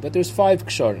needed 3, but there's 5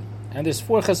 ksharim, and there's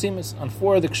 4 chasimas. On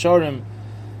 4 of the ksharim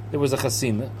there was a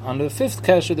chasima. On the 5th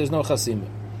kesher there's no chasima.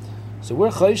 So we're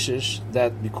chayshish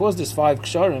that because there's 5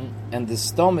 ksharim, and the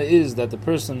stoma is that the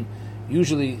person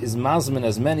usually is mazmin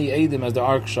as many Eidim as there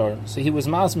are ksharim. So he was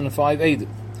mazmin 5 Eidim.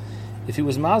 If he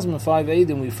was mazmin 5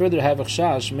 Eidim, we further have a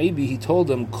chash. Maybe he told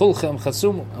them kulchem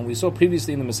chasumu, and we saw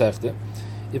previously in the Masechta,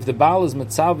 if the Baal is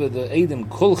mitzaveh the Eidim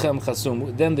kulchem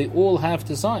chasumu, then they all have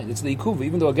to sign. It's the ikuva,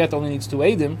 even though a get only needs 2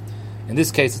 Eidim. In this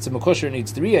case, it's a mekusher, it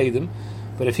needs 3 Eidim.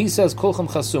 But if he says kulchem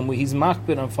chasumu, he's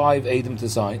makbid on 5 Eidim to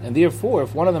sign, and therefore,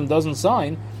 if one of them doesn't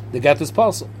sign, the get is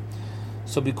possible.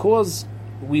 So because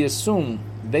we assume,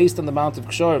 based on the amount of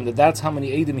ksharim, that that's how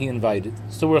many Eidim he invited,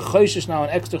 so we're chayshish now, an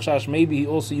extra chash, maybe he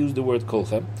also used the word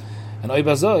kulchem, and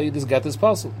oibazoi, this get is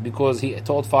possible, because he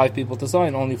told 5 people to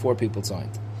sign, only 4 people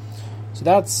signed.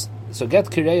 So get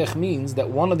kireich means that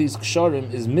one of these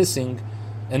ksharim is missing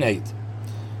an Eid.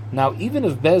 Now, even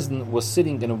if Bezdin was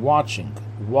sitting and watching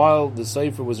while the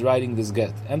Sefer was writing this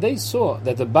get, and they saw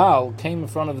that the Baal came in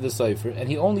front of the Sefer, and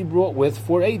he only brought with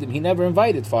 4 Eidim, he never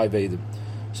invited 5 Eidim.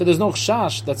 So there's no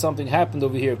chash that something happened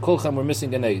over here, Kolchem were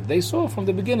missing an Eid. They saw from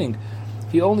the beginning,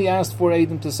 he only asked 4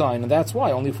 Eidim to sign, and that's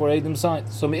why only 4 Eidim signed.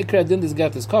 So Me'ikra din this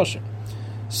get is kosher.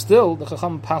 Still, the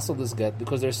Chacham passed this get,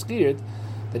 because they're scared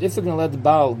that if they're going to let the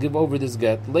Baal give over this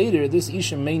get, later this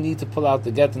Isha may need to pull out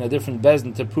the get in a different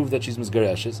Bezdin to prove that she's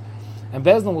Mizgareshes. And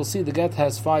Bezdin will see the get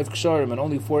has 5 ksharim and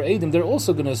only 4 Eidim. They're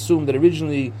also going to assume that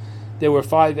originally there were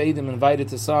 5 Eidim invited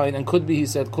to sign, and could be, he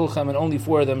said, Kulchem, and only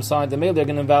 4 of them signed. The mail, they're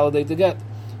going to invalidate the get.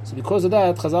 So because of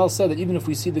that, Chazal said that even if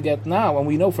we see the get now, and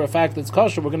we know for a fact it's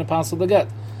kosher, we're going to pass the get.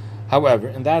 However,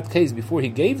 in that case, before he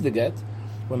gave the get,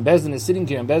 when Bezdin is sitting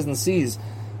here and Bezdin sees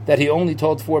that he only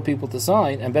told 4 people to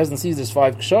sign, and Bezdin sees there's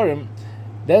 5 ksharim,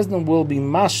 Bezdin will be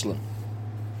mashlim.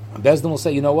 Bezdin will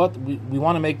say, you know what, we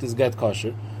want to make this get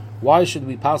kosher. Why should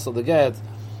we pass the get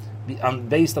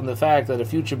based on the fact that a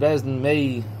future Bezdin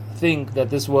may think that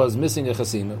this was missing a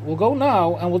chasima, we'll go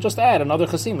now and we'll just add another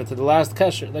chasima to the last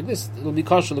kesher. Like this, it'll be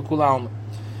kasher l'kulam.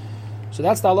 So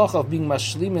that's the halacha of being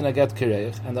mashlim in a get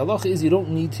kireich. And the halacha is you don't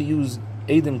need to use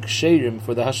edim ksherim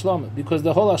for the hashlama, because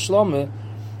the whole hashlama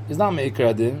is not meikar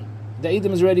adin. The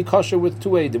edim is already kosher with 2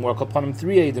 edim, or upon him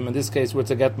 3 edim. In this case, where it's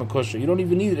a get makosher, you don't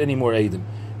even need any more edim.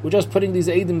 We're just putting these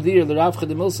edim there, the Rav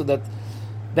Chedemilsa, that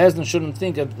Bezdin shouldn't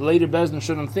think, later Bezdin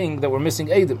shouldn't think that we're missing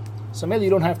edim. So maybe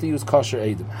you don't have to use kosher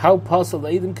edim. How possible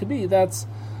edim could be, that's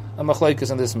a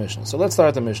machlokes in this Mishnah. So let's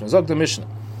start the Mishnah. Zog the Mishnah.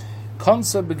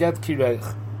 Konsa beget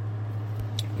kireich.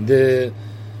 The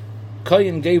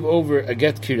Kohen gave over a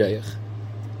get kireich.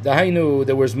 Dahainu,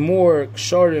 there was more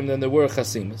ksharim than there were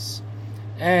chasimas.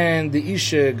 And the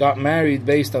Isha got married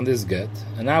based on this get.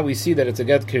 And now we see that it's a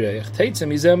get kireich.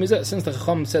 Teitzem izeh mizeh. Since the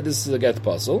Chacham said this is a get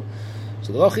puzzle,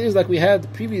 so the loch is like we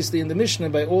had previously in the Mishnah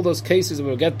by all those cases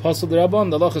where we get puzzle the Rabban,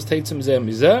 the loch is teitzem izeh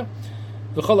mizeh.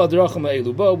 V'chol adrachim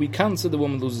ha'elu. We cancel, the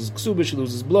woman loses ksuba, she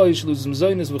loses bloy, she loses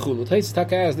mzoynes v'chulu. Teitz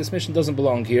takaz, this Mishnah doesn't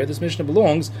belong here. This Mishnah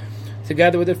belongs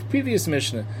together with the previous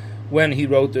Mishnah. When he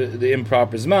wrote the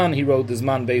improper Zman, he wrote the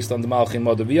Zman based on the Malchim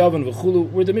Modav Yavin v'chulu,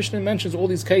 where the Mishnah mentions all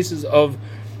these cases of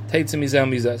teitzem izeh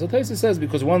mizeh. So Teitz says,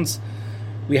 because once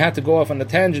we had to go off on a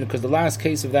tangent, because the last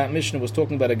case of that Mishnah was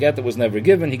talking about a get that was never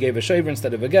given. He gave a shaver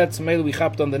instead of a get. So maybe we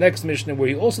chapped on the next Mishnah where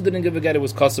he also didn't give a get. It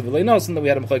was kasav v'leinos, and then we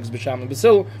had a machlokes b'sham and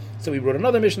basil. So we brought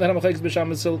another Mishnah that had a machlokes b'sham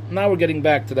and basil. Now we're getting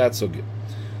back to that sugya.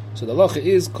 So the halacha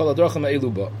is kol adrachim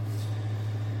ha'elu ba.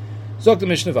 Zog the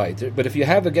Mishnah weiter. But if you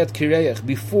have a get kireich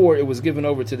before it was given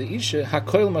over to the Isha,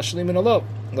 hakoil mashlim in alav.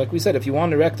 Like we said, if you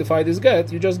want to rectify this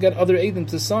get, you just get other edim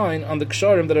to sign on the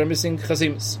ksharim that are missing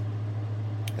chasimus.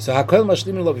 So hakoil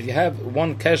mashlim love. If you have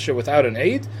one kesher without an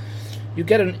aid, you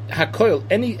get an hakoil.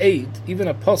 Any aid, even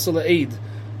a posel aid,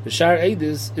 the shar aid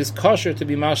is kosher to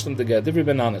be mashlim to get. Different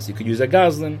bananas. You could use a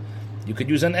gazlin, you could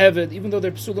use an eved, even though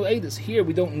they're pseudo aidis. Here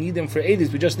we don't need them for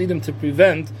aidis. We just need them to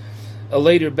prevent a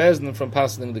later bezdin from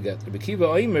passing the get. Rabbi Kiva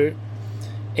Oimer,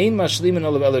 ein mashlimin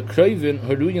olav ela kroivin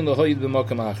haruyin lahoyid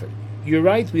b'makam acher. You're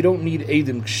right. We don't need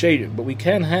aidim ksherim, but we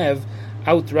can have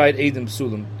outright Eidim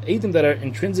Psulim. Eidim that are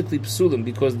intrinsically Psulim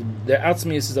because their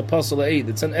Atzmius is a Pasal Eid.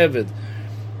 It's an Evid.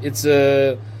 It's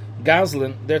a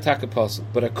Gazlin, their Tak Apostle.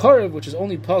 But a Karev, which is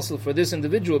only Pasal for this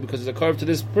individual because it's a Karev to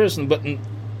this person, but in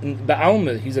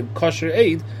Ba'alma, he's a Kosher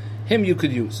Eid, him you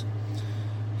could use.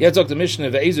 Yet talk the Mishnah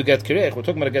of Eizu Get Kirech. We're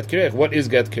talking about a Get Kirech. What is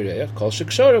Get Kirech? Kol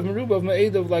Sheksharev Merubav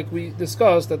Ma'edav, like we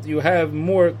discussed, that you have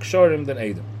more Ksharim than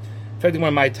Eidim. In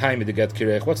fact, my time to get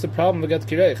kirech. What's the problem with get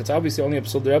kirech? It's obviously only a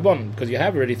psul derabon because you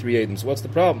have already 3 edim. So what's the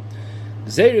problem?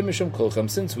 Zeir mishum kolchem.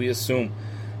 Since we assume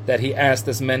that he asked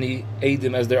as many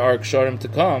edim as there are ksharim to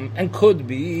come, and could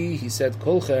be he said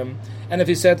kolchem, and if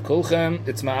he said kolchem,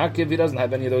 it's ma'akiv. He doesn't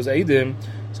have any of those edim,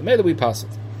 so maybe we pass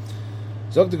it.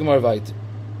 Zog the Gemara vayt.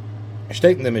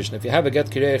 Steht in the Mishnah. If you have a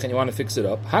get kirech and you want to fix it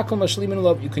up, hakol mashlim in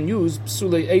love, you can use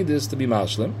psulei edis to be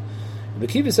mashlim. Rabbi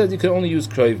Kiva says you can only use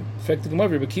kroivim. In fact, the Gemara,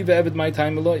 Rabbi Kiva Eved my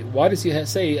time alone. Why does he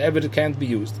say Eved can't be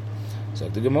used? So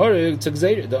the Gemara, the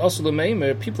Asul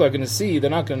Meimer, people are going to see, they're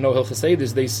not going to know Hilchas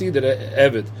Eidis, they see that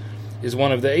Eved is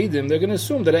one of the Eidim, they're going to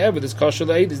assume that Eved is Kosher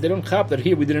Eidis. They don't chap that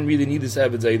here we didn't really need this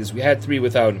Eved's Eidis. We had 3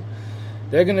 without him.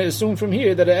 They're going to assume from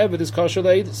here that Eved is Kosher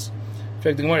Eidis. In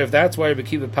fact, the Gemara, if that's why Rabbi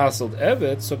Kiva passed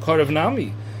Eved, so Karav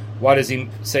Nami, why does he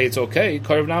say it's okay?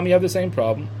 Karav Nami have the same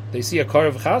problem. They see a car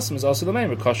of chasm is also the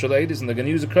name, kosher eidis, and they're going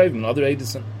to use a craving and other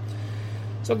eidis.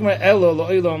 So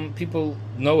people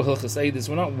know hilchas eidis.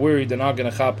 We're not worried they're not going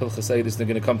to chap hilchas eidis. They're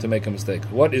going to come to make a mistake.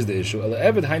 What is the issue?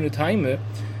 They're going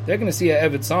to see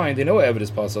an eved sign. They know eved is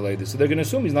pasal eidis, so they're going to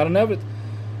assume he's not an eved.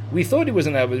 We thought he was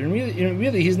an eved, and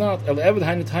really he's not. Eved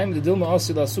hainu taime the dilma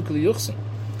asil asukli yuchsin,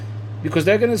 because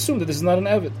they're going to assume that this is not an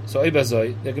eved. So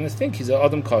they're going to think he's an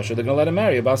adam kosher. They're going to let him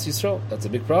marry a bas yisrael. That's a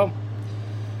big problem.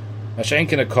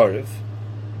 Mashenkin a Karev.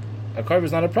 A Karev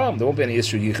is not a problem. There won't be any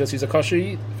issue yichas. He's a kosher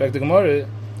yid. In fact, the Gemara,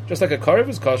 just like a Karev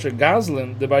is kosher,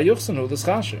 Gazlin, the Bar Yuchsanu, the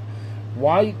Schasher.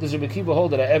 Why does Rabbi Kiva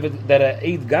hold that a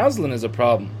Eid Gazlin is a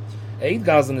problem? Eid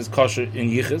Gazlin is kosher in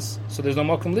yichas, so there's no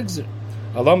makam ligzer.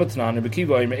 Alamatnan, Rabbi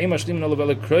Kiva, is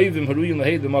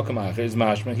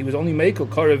mashman. He was only makel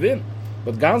Karev in,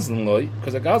 but Gazlin loy,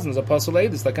 because a Gazlin is a pasal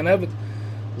Eid, it's like an Eved.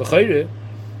 L'chayre,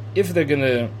 if they're going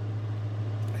to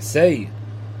say,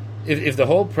 if the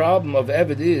whole problem of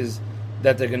Eved is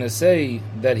that they're going to say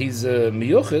that he's a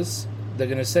miyuchis, they're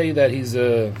going to say that he's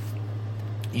a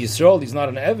Yisrael, he's not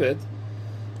an Eved,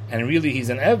 and really he's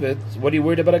an Eved, what are you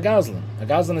worried about a Gazlan? A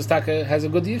Gazlan has a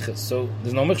good yichus, so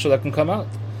there's no mixture that can come out.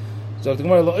 So the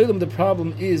Gemara, the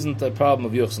problem isn't the problem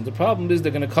of Yuchsin. The problem is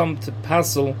they're going to come to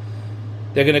passel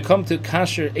they're going to come to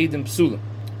kasher edim psulim.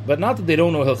 But not that they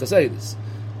don't know Hilchas Eidus.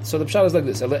 So the pshat is like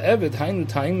this. They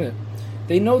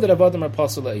know that Avadim are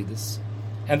Pasal Eidus.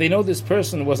 And they know this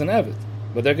person was an Evid.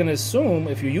 But they're going to assume,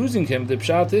 if you're using him, the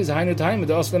pshat is Hainu Taime,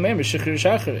 the Asla Meimer, Shechir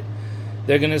Shachare.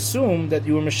 They're going to assume that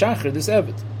you were Meshacher, this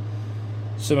Evid.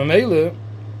 So Mamela,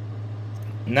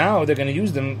 now they're going to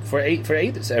use them for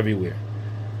Eidus everywhere.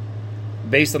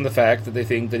 Based on the fact that they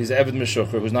think that he's Evid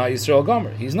Meshucher, who's not Yisrael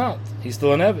Gomer. He's not. He's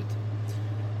still an Evid.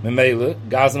 Memele,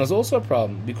 Gazan is also a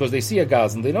problem, because they see a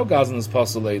Gazan, they know Gazan is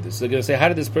Pasal Eidus. They're going to say, how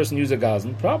did this person use a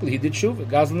Gazan? Probably he did Shuvah.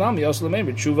 Gazan Nami, Yosel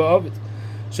Meimer, Shuvah of it.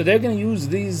 So they're going to use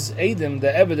these Eidim, the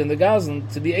Evid and the Gazan,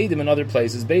 to be Eidim in other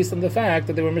places, based on the fact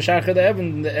that they were Meshacher the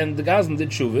Evid and the Gazan did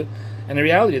Shuvah, and in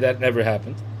reality that never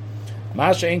happened.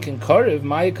 Masha Enkin Karev,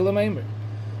 Ma'ikal Meimer.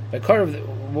 By Karev,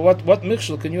 what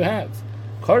Mikshel can you have?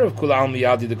 Karev Kulal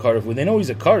Miyadi the Karev, when they know he's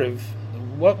a Karev,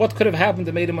 what could have happened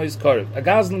that made him his Karev? A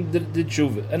Gazlan did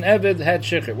Shuvah. An Eved had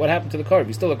Shecher. What happened to the Karev?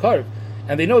 He's still a Karev.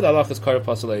 And they know that Allah is Karev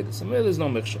Pasaladis. And there's no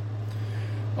Mikshel.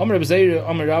 Omer of Zeira,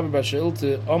 Omer Rabbi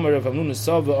Bashilte, Omer of Amnun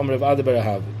Sava, Omer of Adabar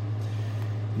Ahavi.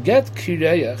 Get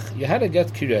Kireyach, you had a Get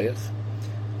Kireyach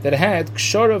that had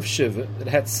Kshar of Shiva, that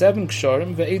had 7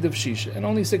 Ksharim, Ve'ed of Shisha, and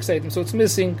only 6 Eidim. So it's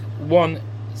missing one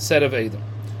set of Eidim.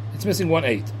 It's missing 1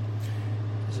 8.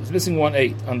 So it's missing 1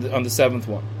 8 on the 7th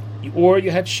one. Or you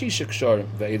had Shisha Ksharim,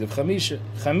 Ve'ed of Chamisha,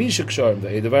 Chamisha Ksharim,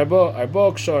 Ve'ed of Arba,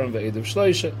 Arba Ksharim, Ve'ed of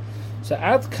Shloisha. So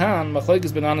Ad Kan,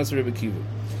 Machlekes Bananas Rebbe Kiva.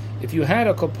 If you had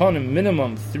a Koponim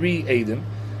minimum 3 Eidim,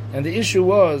 and the issue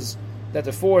was that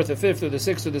the 4th, the 5th, or the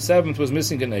 6th, or the 7th was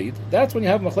missing an Eid, that's when you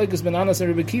have Machlekes Bananas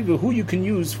and Rebbe Kiva, who you can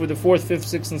use for the 4th,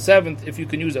 5th, 6th, and 7th, if you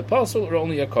can use a Apostle or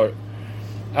only a Kar.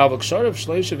 Al Ksharim,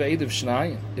 Shloisha, Ve'ed of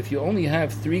Shnayim. If you only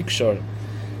have 3 Ksharim,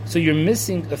 so you're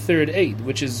missing a 3rd Eid,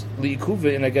 which is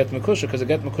liikuva in a get mekusha, because a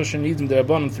get mekusha needs the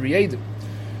rabbanon 3 Eidim.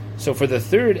 So for the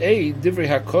 3rd Eid, divrei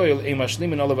hakoil a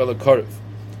mashlim and olav el karev.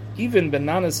 Even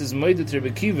Bananas is moedet Rebbe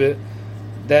Kiva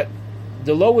that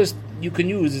the lowest you can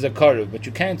use is a karev, but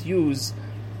you can't use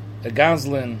a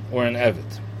gazlan or an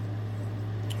evet,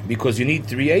 because you need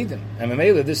 3 Eidim. And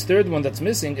Mamela, this 3rd one that's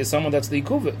missing is someone that's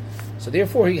liikuva. So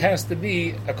therefore he has to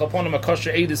be a kalponim a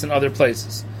kosher Eidis in other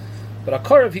places. But a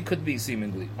karev he could be,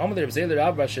 seemingly. Why is even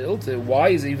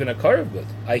a karev good?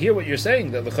 I hear what you're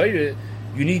saying, that l'chayre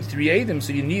you need 3 Eidim,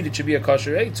 so you need it should be a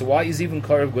kosher Eid. So why is even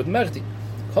karev good mechti?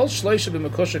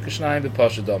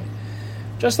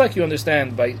 Just like you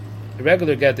understand by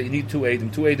regular get that you need 2 Eidim.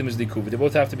 2 Eidim is the kuva. They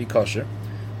both have to be kosher.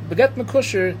 But get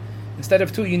mekusher, instead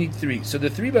of 2 you need 3. So the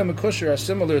 3 by mekusher are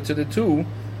similar to the 2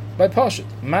 by pashet.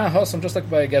 Ma hasam, just like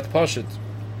by a get pashet.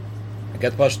 A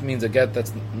get pashet means a get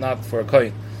that's not for a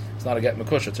kohen. It's not a get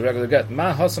mekusha, it's a regular get.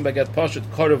 Ma hasam by get pashet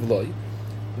karev loy.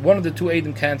 One of the 2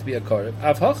 Eidim can't be a karev.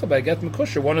 Av hacha by get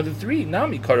mekusha, one of the 3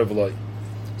 nami karev loy.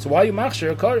 So why you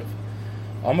machshir a karev?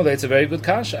 Amalei, it's a very good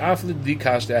kasha. After the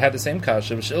kasha, I had the same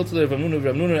kasha.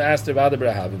 Ramnuna asked her Vada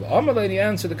Brahavi. Amalei, he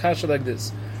answered the kasha like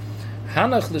this: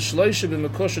 Hanach l'shloisha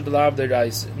b'mekusha d'lav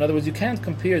de'raisa. In other words, you can't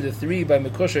compare the 3 by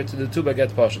mekusha to the 2 by get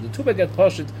pashet. The 2 by get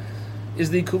pashet is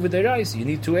the kuva de'raisa. You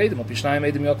need 2 Eidim.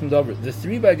 Apishnayim Eidim yakum dover. The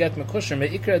 3 by get mekusha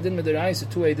me'ikra adin me'de'raisa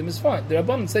 2 Eidim is fine. The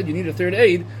Rabbanan said you need a 3rd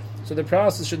Eid, so the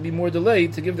process should be more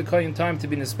delayed to give the kohen time to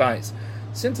be nispais.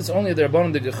 Since it's only the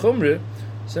Rabbanan the gechumre,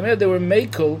 so maybe they were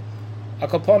mekel a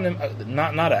kaponim,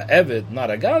 not a eved, not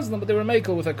a gazlan, but they were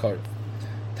mekel with a kar.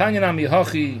 Tanya nami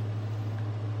hachi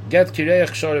get kireich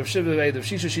sharev shiva ve'ed of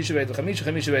shisha ve'ed of chamisha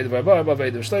ve'ed of arba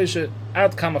ve'ed of shloisha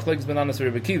ad kam machlekes bananas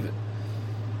Rebbe Kiva.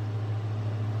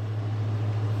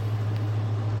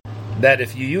 That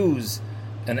if you use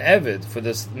an eved for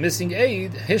this missing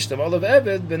aid, hishtam olav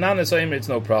eved bananas oimer, it's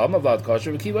no problem. Avlad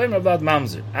kosher v'kiva oimer avlad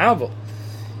mamzer. Aval,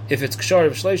 if it's kshar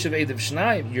of shleisha ve'ed of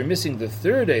shnayim, you're missing the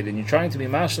 3rd aid and you're trying to be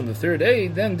mashlim the 3rd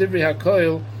aid, then divrei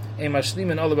hakoil a mashlim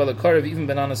and olav el karev, even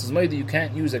bananas is moed, you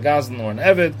can't use a gazlan or an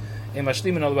eved a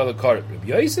mashlim and olav el karev. Rabbi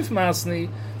Yosef masni,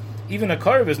 even a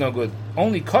karev is no good.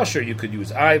 Only kosher you could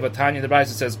use. But Tanya the Brisa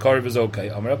says karev is okay.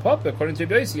 Amar Papa, according to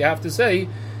Rabbi Yosef, you have to say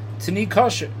tani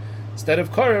kosher. Instead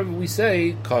of karev, we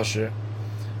say kosher.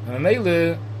 And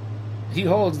Mele, he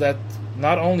holds that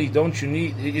not only don't you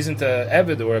need, isn't a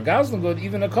eved or a gazlan good,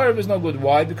 even a karev is no good.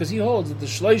 Why? Because he holds that the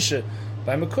shleisha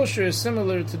by mekusher is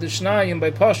similar to the shnayim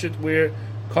by pashet, where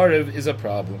karev is a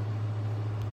problem.